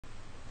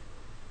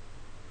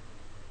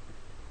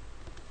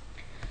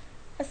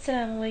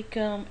Assalamu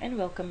alaikum and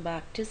welcome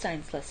back to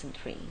Science Lesson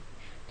 3.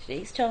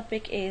 Today's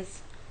topic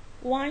is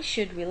why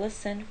should we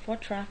listen for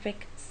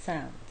traffic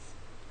sounds?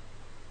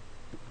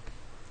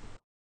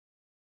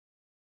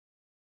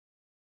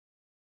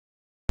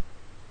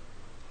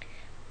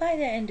 By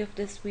the end of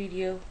this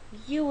video,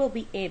 you will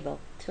be able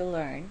to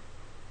learn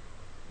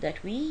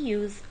that we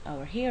use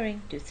our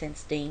hearing to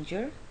sense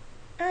danger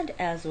and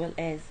as well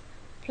as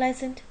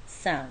pleasant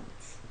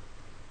sounds.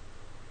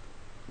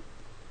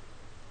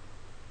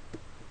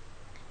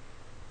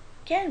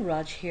 Can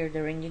Raj hear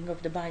the ringing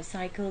of the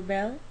bicycle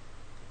bell?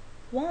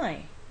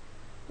 Why?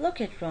 Look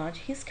at Raj,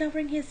 he's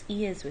covering his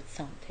ears with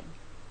something.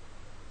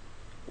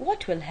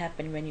 What will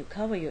happen when you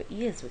cover your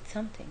ears with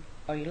something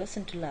or you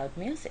listen to loud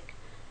music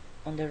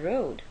on the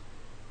road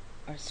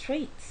or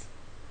streets?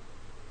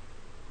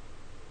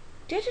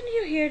 Didn't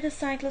you hear the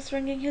cyclist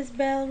ringing his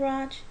bell,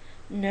 Raj?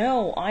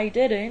 No, I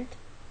didn't.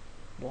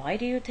 Why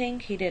do you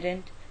think he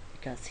didn't?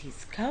 Because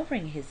he's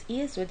covering his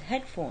ears with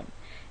headphone.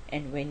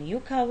 And when you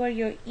cover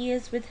your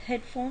ears with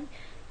headphone,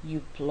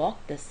 you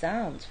block the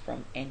sounds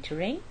from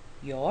entering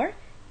your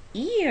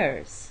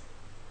ears.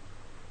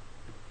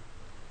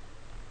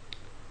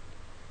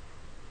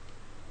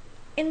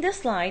 In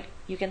this slide,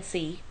 you can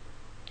see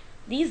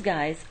these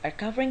guys are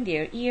covering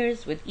their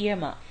ears with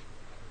earmuff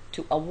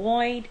to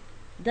avoid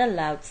the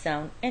loud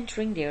sound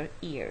entering their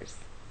ears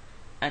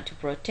and to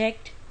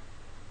protect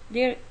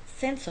their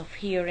sense of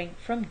hearing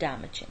from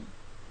damaging.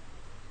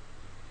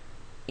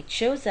 It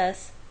shows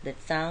us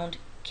that sound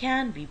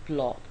can be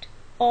blocked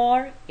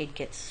or it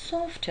gets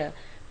softer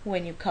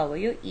when you cover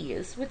your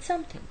ears with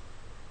something.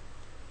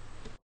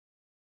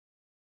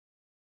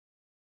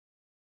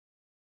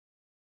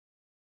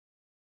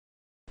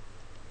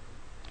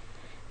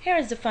 Here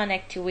is a fun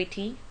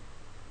activity.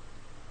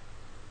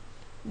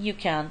 You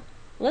can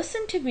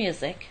listen to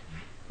music,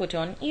 put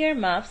on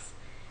earmuffs.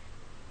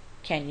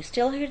 Can you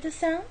still hear the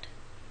sound?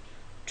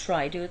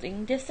 Try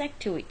doing this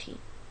activity.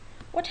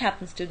 What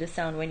happens to the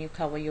sound when you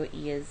cover your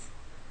ears?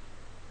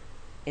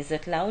 Is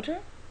it louder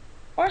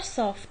or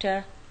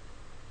softer?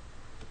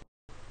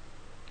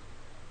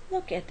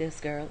 Look at this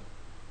girl.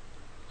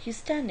 She's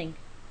standing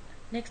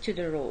next to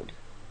the road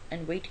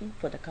and waiting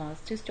for the cars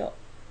to stop.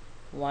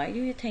 Why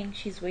do you think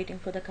she's waiting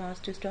for the cars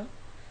to stop?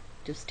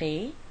 To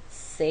stay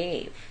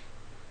safe.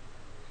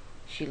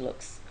 She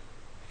looks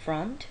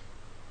front,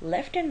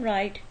 left and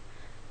right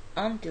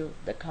until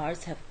the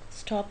cars have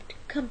stopped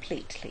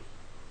completely.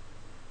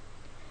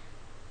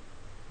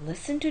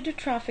 Listen to the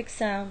traffic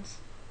sounds.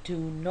 Do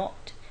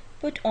not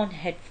put on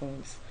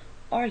headphones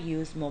or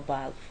use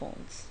mobile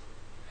phones.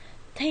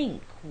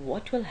 Think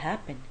what will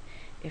happen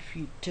if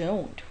you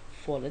don't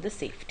follow the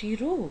safety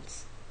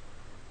rules.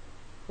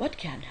 What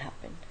can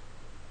happen?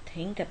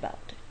 Think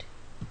about it.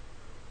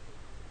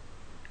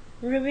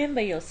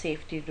 Remember your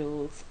safety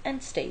rules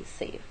and stay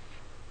safe.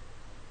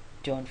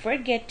 Don't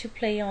forget to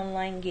play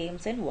online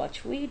games and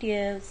watch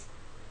videos.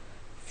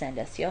 Send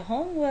us your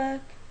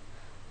homework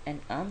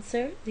and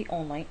answer the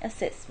online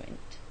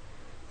assessment.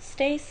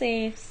 Stay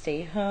safe,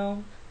 stay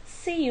home.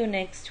 See you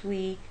next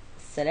week.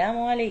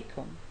 Assalamu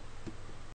alaikum.